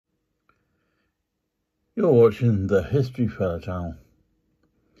You're watching the History Fella channel.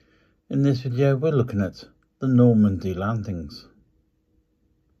 In this video we're looking at the Normandy landings.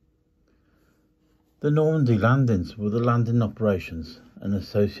 The Normandy landings were the landing operations and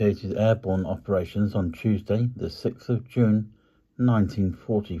associated airborne operations on Tuesday the 6th of June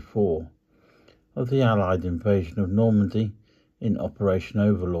 1944 of the Allied invasion of Normandy in Operation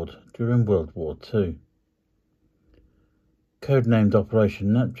Overlord during World War II. Codenamed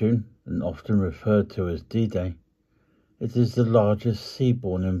Operation Neptune and often referred to as D-Day, it is the largest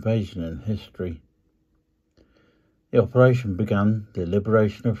seaborne invasion in history. The operation began the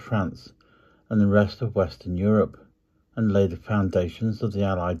liberation of France and the rest of Western Europe and laid the foundations of the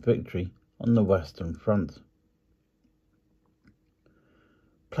Allied victory on the Western Front.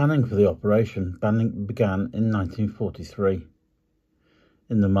 Planning for the operation began in 1943.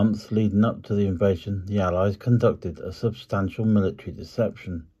 In the months leading up to the invasion, the Allies conducted a substantial military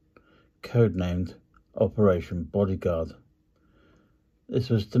deception, codenamed Operation Bodyguard. This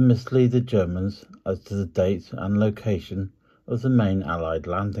was to mislead the Germans as to the date and location of the main Allied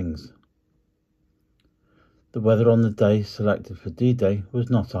landings. The weather on the day selected for D-Day was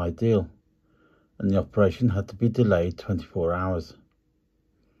not ideal, and the operation had to be delayed 24 hours.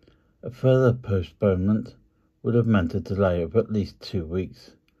 A further postponement would have meant a delay of at least 2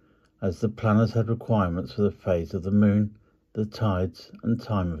 weeks, as the planners had requirements for the phase of the moon, the tides and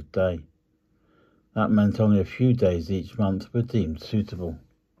time of day. That meant only a few days each month were deemed suitable.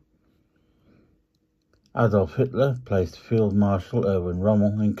 Adolf Hitler placed Field Marshal Erwin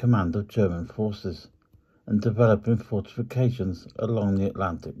Rommel in command of German forces and developing fortifications along the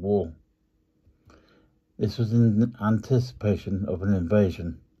Atlantic Wall. This was in anticipation of an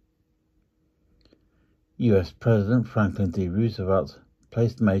invasion. US President Franklin D. Roosevelt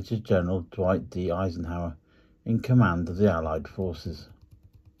placed Major General Dwight D. Eisenhower in command of the Allied forces.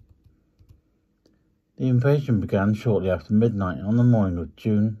 The invasion began shortly after midnight on the morning of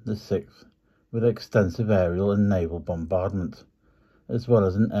June the 6th with extensive aerial and naval bombardment, as well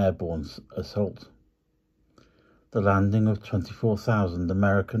as an airborne assault. The landing of 24,000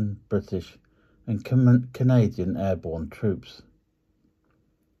 American, British and Canadian airborne troops.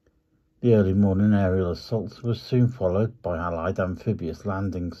 The early morning aerial assault was soon followed by Allied amphibious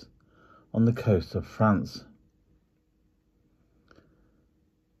landings on the coast of France.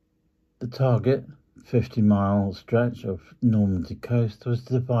 The target, 50-mile stretch of Normandy coast, was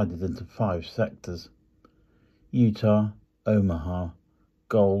divided into 5 sectors: Utah, Omaha,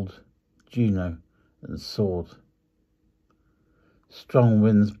 Gold, Juneau and Sword. Strong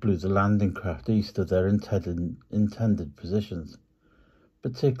winds blew the landing craft east of their intended positions,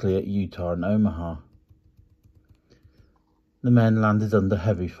 particularly at Utah and Omaha. The men landed under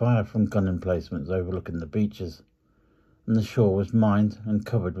heavy fire from gun emplacements overlooking the beaches, and the shore was mined and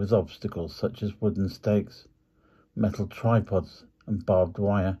covered with obstacles such as wooden stakes, metal tripods and barbed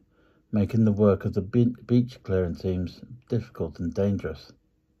wire, making the work of the beach clearing teams difficult and dangerous.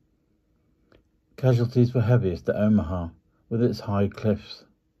 Casualties were heaviest at Omaha, with its high cliffs.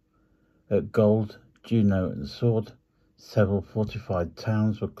 At Gold, Juneau and Sword, several fortified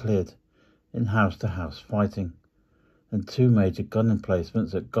towns were cleared in house-to-house fighting, and 2 major gun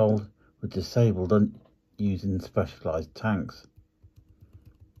emplacements at Gold were disabled using specialized tanks.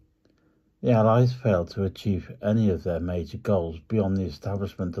 The Allies failed to achieve any of their major goals beyond the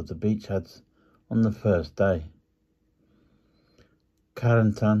establishment of the beachheads on the first day.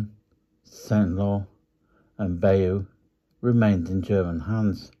 Carentan, Saint-Lô and Bayeux remained in German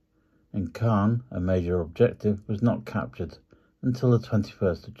hands, and Caen, a major objective, was not captured until the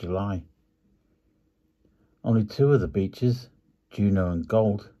 21st of July. Only 2 of the beaches, Juneau and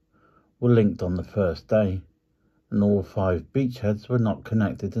Gold, were linked on the first day, and all 5 beachheads were not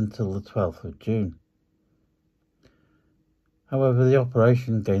connected until the 12th of June. However, the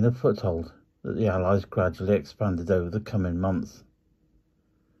operation gained a foothold that the Allies gradually expanded over the coming months.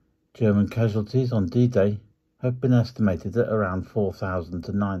 German casualties on D-Day have been estimated at around 4,000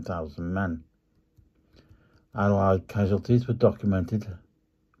 to 9,000 men. Allied casualties were documented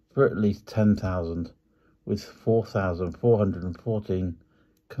for at least 10,000, with 4,414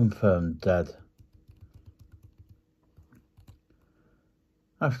 confirmed dead.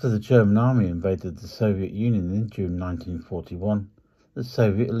 After the German army invaded the Soviet Union in June 1941, the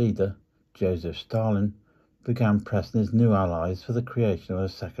Soviet leader, Joseph Stalin, began pressing his new allies for the creation of a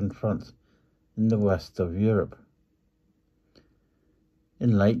second front in the west of Europe.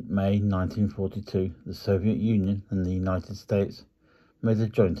 In late May 1942, the Soviet Union and the United States made a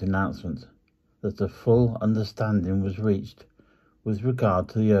joint announcement that a full understanding was reached with regard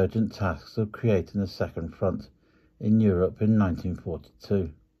to the urgent tasks of creating a second front in Europe in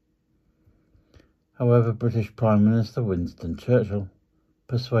 1942. However, British Prime Minister Winston Churchill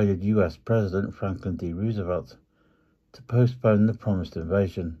persuaded US President Franklin D. Roosevelt to postpone the promised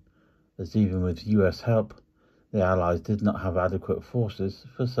invasion, as even with US help, the Allies did not have adequate forces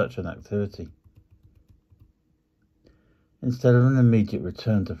for such an activity. Instead of an immediate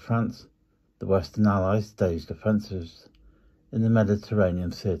return to France, the Western Allies staged offensives in the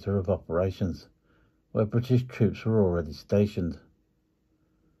Mediterranean theatre of operations, where British troops were already stationed.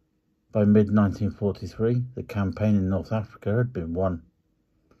 By mid-1943, the campaign in North Africa had been won.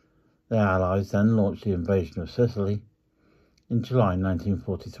 The Allies then launched the invasion of Sicily in July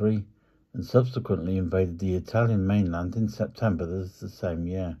 1943 and subsequently invaded the Italian mainland in September of the same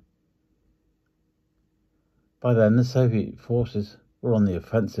year. By then, the Soviet forces were on the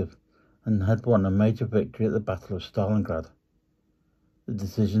offensive and had won a major victory at the Battle of Stalingrad. The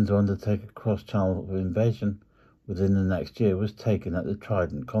decision to undertake a cross-channel invasion within the next year was taken at the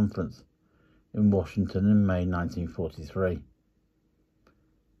Trident Conference in Washington in May 1943.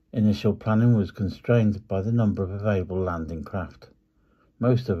 Initial planning was constrained by the number of available landing craft,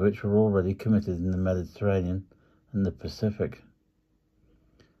 most of which were already committed in the Mediterranean and the Pacific.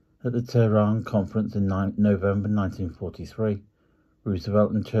 At the Tehran Conference in November 1943,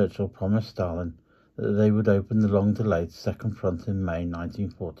 Roosevelt and Churchill promised Stalin that they would open the long-delayed Second Front in May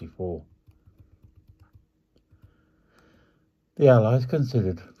 1944. The Allies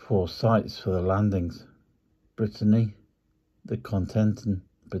considered 4 sites for the landings: Brittany, the Cotentin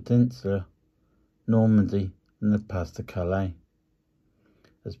Peninsula, Normandy, and the Pas de Calais.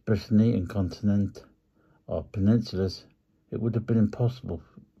 As Brittany and Continent are peninsulas, it would have been impossible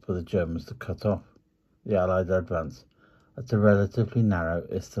for the Germans to cut off the Allied advance at a relatively narrow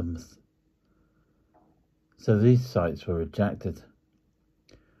isthmus. So these sites were rejected.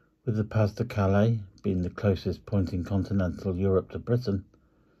 With the Pas de Calais being the closest point in continental Europe to Britain,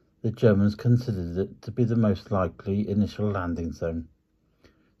 the Germans considered it to be the most likely initial landing zone,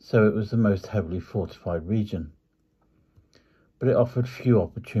 so it was the most heavily fortified region. But it offered few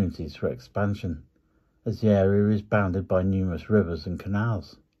opportunities for expansion, as the area is bounded by numerous rivers and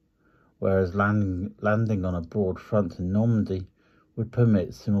canals, whereas landing on a broad front in Normandy would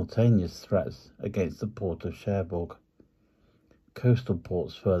permit simultaneous threats against the port of Cherbourg, coastal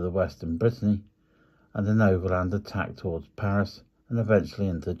ports further west in Brittany, and an overland attack towards Paris and eventually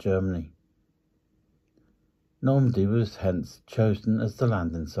into Germany. Normandy was hence chosen as the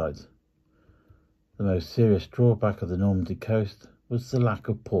landing site. The most serious drawback of the Normandy coast was the lack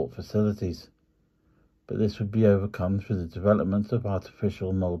of port facilities, but this would be overcome through the development of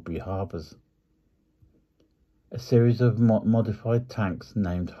artificial Mulberry harbours. A series of modified tanks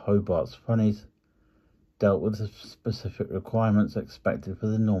named Hobart's Funnies dealt with the specific requirements expected for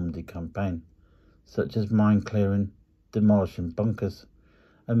the Normandy campaign, such as mine clearing, demolishing bunkers,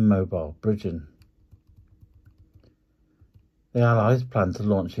 and mobile bridging. The Allies planned to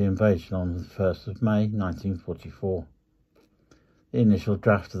launch the invasion on the 1st of May 1944. The initial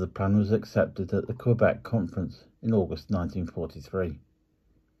draft of the plan was accepted at the Quebec Conference in August 1943.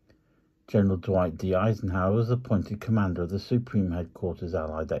 General Dwight D. Eisenhower was appointed commander of the Supreme Headquarters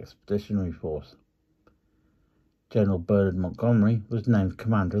Allied Expeditionary Force. General Bernard Montgomery was named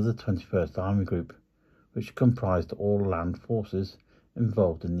commander of the 21st Army Group, which comprised all land forces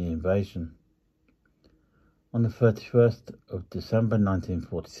involved in the invasion. On the 31st of December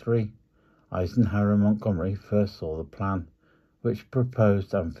 1943, Eisenhower and Montgomery first saw the plan, which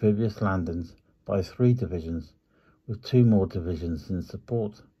proposed amphibious landings by 3 divisions, with 2 more divisions in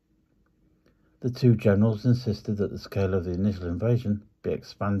support. The 2 generals insisted that the scale of the initial invasion be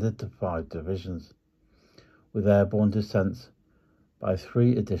expanded to 5 divisions, with airborne descents by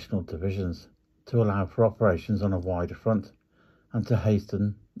 3 additional divisions, to allow for operations on a wider front and to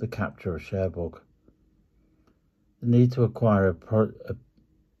hasten the capture of Cherbourg. The need to acquire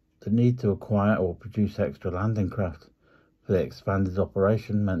or produce extra landing craft for the expanded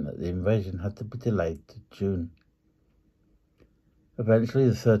operation meant that the invasion had to be delayed to June. Eventually,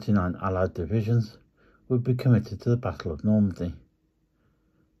 the 39 Allied divisions would be committed to the Battle of Normandy.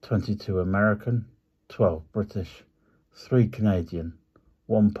 22 American, 12 British, 3 Canadian,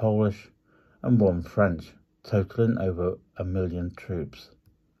 1 Polish, and 1 French, totaling over 1 million troops.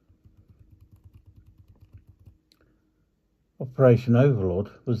 Operation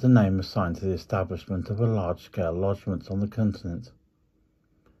Overlord was the name assigned to the establishment of a large-scale lodgment on the continent.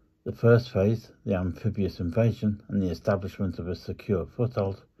 The first phase, the amphibious invasion and the establishment of a secure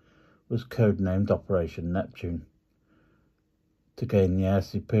foothold, was codenamed Operation Neptune. To gain the air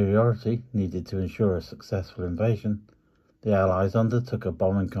superiority needed to ensure a successful invasion, the Allies undertook a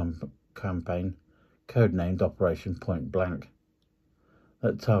bombing campaign codenamed Operation Point Blank.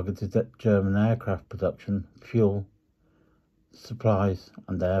 that targeted at German aircraft production, fuel, supplies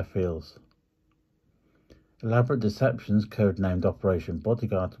and airfields. Elaborate deceptions, codenamed Operation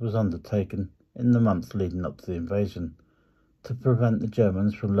Bodyguard, was undertaken in the months leading up to the invasion to prevent the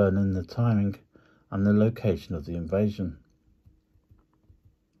Germans from learning the timing and the location of the invasion.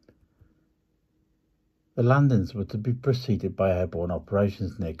 The landings were to be preceded by airborne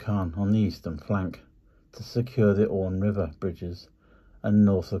operations near Caen on the eastern flank to secure the Orne River bridges and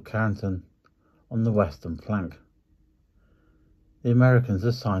north of Carrington on the western flank. The Americans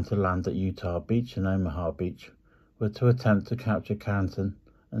assigned to land at Utah Beach and Omaha Beach were to attempt to capture Carrington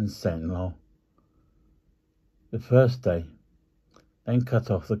and St. Lo. The first day, then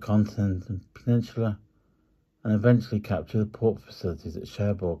cut off the continental peninsula and eventually capture the port facilities at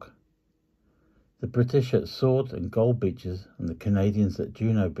Cherbourg. The British at Sword and Gold Beaches and the Canadians at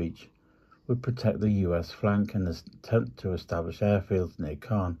Juno Beach would protect the US flank and attempt to establish airfields near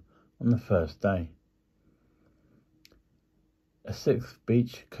Caen on the first day. A sixth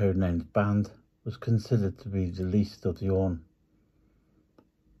beach, codenamed Band, was considered to be the least of the Orne.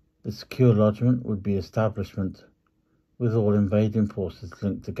 The secure lodgment would be establishment, with all invading forces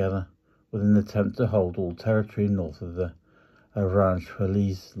linked together, with an attempt to hold all territory north of the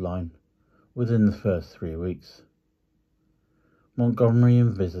Orange-Falaise line within the first 3 weeks. Montgomery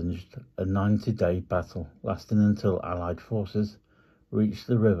envisaged a 90-day battle lasting until Allied forces reached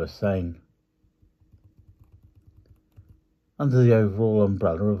the River Seine. Under the overall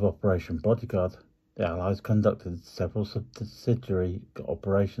umbrella of Operation Bodyguard, the Allies conducted several subsidiary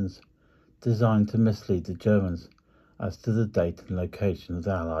operations designed to mislead the Germans as to the date and location of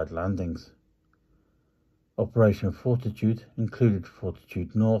the Allied landings. Operation Fortitude included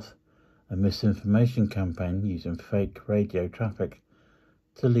Fortitude North, a misinformation campaign using fake radio traffic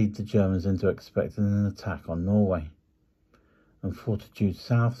to lead the Germans into expecting an attack on Norway, and Fortitude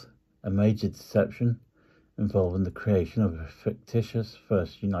South, a major deception involving the creation of a fictitious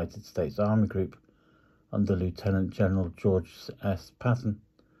 1st United States Army Group under Lieutenant General George S. Patton,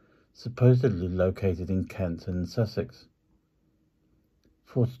 supposedly located in Kent and Sussex.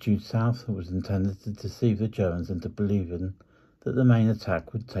 Fortitude South was intended to deceive the Germans into believing that the main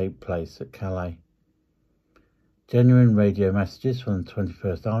attack would take place at Calais. Genuine radio messages from the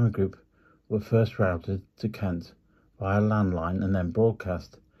 21st Army Group were first routed to Kent via landline and then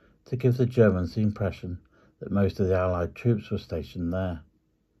broadcast to give the Germans the impression that most of the Allied troops were stationed there.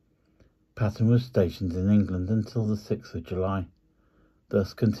 Patton was stationed in England until the 6th of July,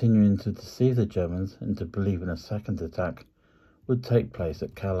 thus continuing to deceive the Germans into believing a second attack would take place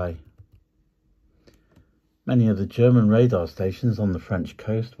at Calais. Many of the German radar stations on the French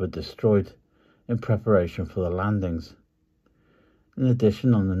coast were destroyed in preparation for the landings. In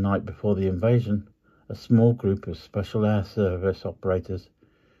addition, on the night before the invasion, a small group of Special Air Service operators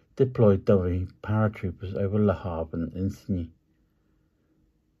deployed dummy paratroopers over Le Havre and Insigny.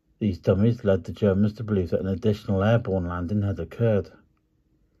 These dummies led the Germans to believe that an additional airborne landing had occurred.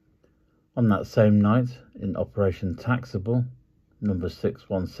 On that same night, in Operation Taxable, No.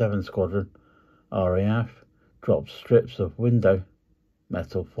 617 Squadron RAF dropped strips of window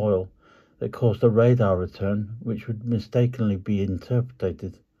metal foil that caused a radar return which would mistakenly be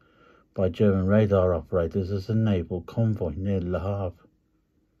interpreted by German radar operators as a naval convoy near Le Havre.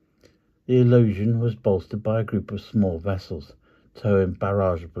 The illusion was bolstered by a group of small vessels towing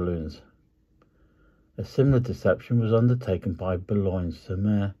barrage balloons. A similar deception was undertaken by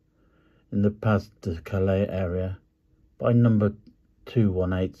Boulogne-sur-Mer in the Pas-de-Calais area by No.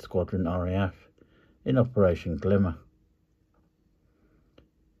 218 Squadron RAF in Operation Glimmer.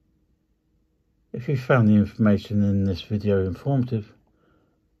 If you found the information in this video informative,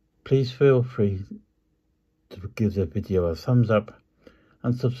 please feel free to give the video a thumbs up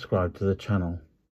and subscribe to the channel.